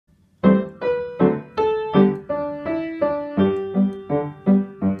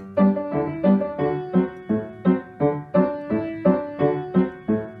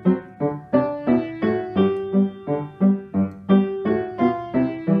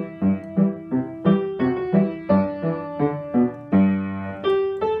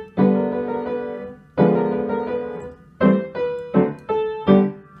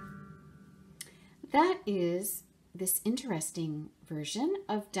this interesting version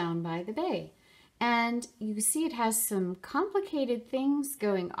of Down by the Bay. And you see it has some complicated things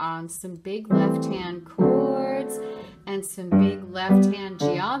going on, some big left-hand chords and some big left-hand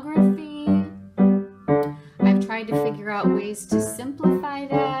geography. I've tried to figure out ways to simplify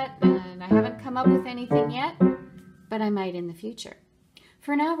that, and I haven't come up with anything yet, but I might in the future.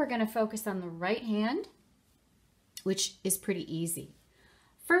 For now, we're going to focus on the right hand, which is pretty easy.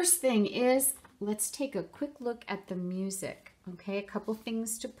 First thing is, let's take a quick look at the music. Okay, a couple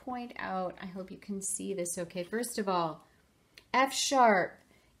things to point out. I hope you can see this okay. First of all, F sharp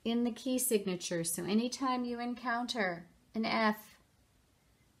in the key signature. So anytime you encounter an F,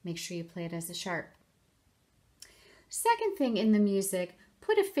 make sure you play it as a sharp. Second thing in the music,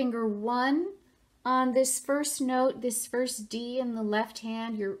 put a finger 1 on this first note, this first D in the left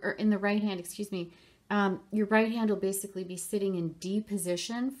hand, or in the right hand, excuse me. Your right hand will basically be sitting in D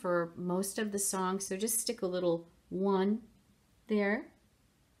position for most of the song. So just stick a little 1 there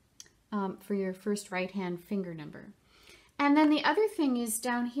for your first right hand finger number. And then the other thing is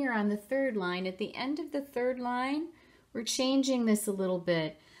down here on the third line, at the end of the third line, we're changing this a little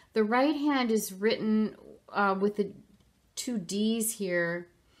bit. The right hand is written with the 2 D's here,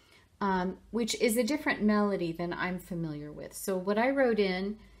 which is a different melody than I'm familiar with. So what I wrote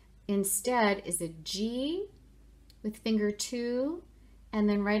in instead is a G with finger 2, and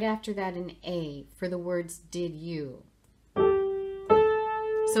then right after that an A for the words did you.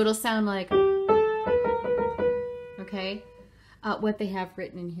 So it'll sound like, okay? What they have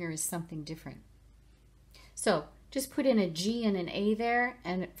written in here is something different. So just put in a G and an A there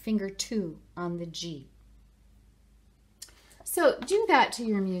and finger 2 on the G. So do that to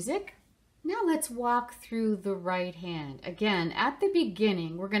your music. Now let's walk through the right hand. Again, at the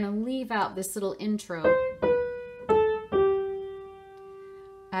beginning, we're going to leave out this little intro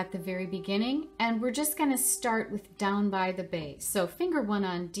at the very beginning, and we're just going to start with Down by the Bay. So finger 1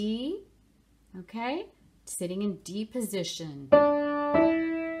 on D, okay, sitting in D position.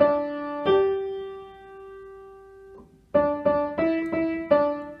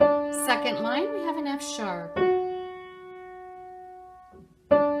 Second line, we have an F sharp.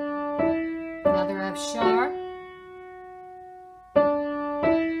 Another F sharp.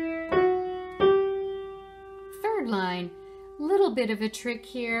 Third line, little bit of a trick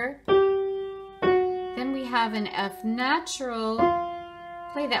here. Then we have an F natural.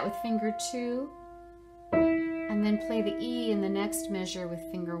 Play that with finger 2. And then play the E in the next measure with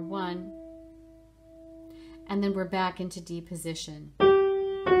finger 1. And then we're back into D position.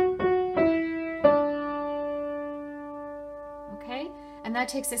 Okay? And that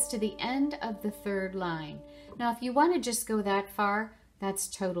takes us to the end of the third line. Now, if you want to just go that far, that's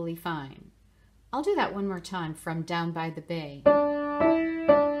totally fine. I'll do that one more time from Down by the Bay.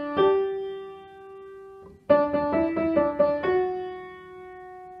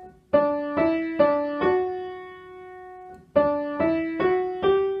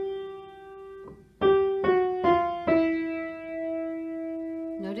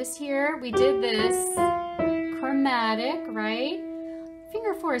 Notice here we did this chromatic, right?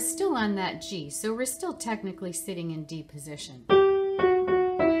 Finger 4 is still on that G, so we're still technically sitting in D position.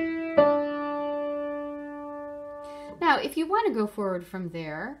 Now, if you want to go forward from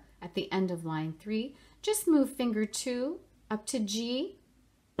there, at the end of line 3, just move finger 2 up to G.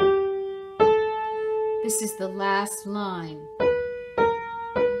 This is the last line.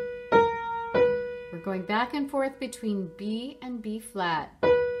 We're going back and forth between B and B flat.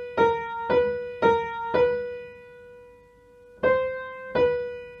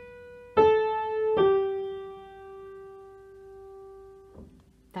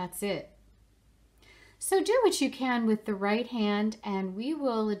 That's it. So do what you can with the right hand, and we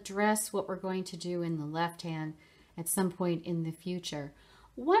will address what we're going to do in the left hand at some point in the future.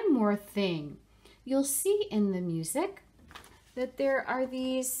 One more thing. You'll see in the music that there are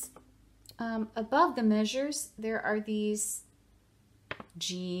these, above the measures, there are these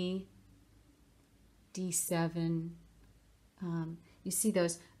G, D7. You see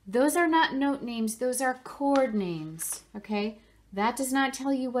those. Those are not note names. Those are chord names, okay? That does not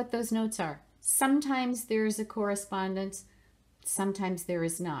tell you what those notes are. Sometimes there is a correspondence, sometimes there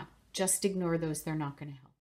is not. Just ignore those, they're not going to help.